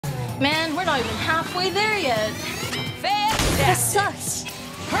Man, we're not even halfway there yet. Fantastic. That sucks.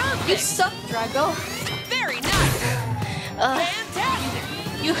 Perfect. You suck, Dragaux. Very nice. Fantastic.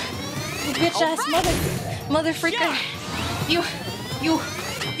 You bitch ass mother freaker. You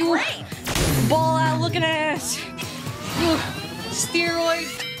Great. ball out looking ass. You steroid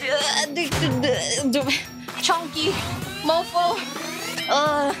chunky mofo.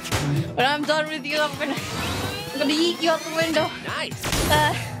 When I'm done with you, I'm gonna yeet you out the window. Nice.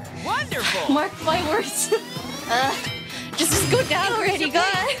 Wonderful. Mark my words. Just go down already,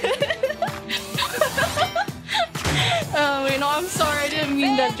 God. Oh, you know, I'm sorry. I didn't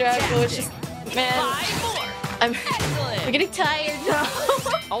mean that, Dragaux. It's just, man. 5 more. I'm Excellent. getting tired now.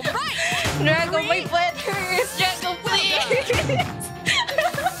 All right. Dragaux, my butt hurts. Dragaux, please.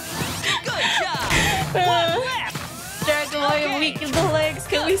 Good job. One left. Dragaux, I am weak in the legs.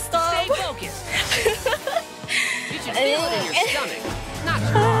 Can we stop? Stay focused. You should feel it in your stomach, not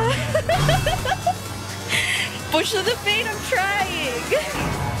your arm. Push to the feet. I'm trying. Careful.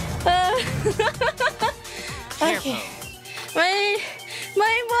 Okay. My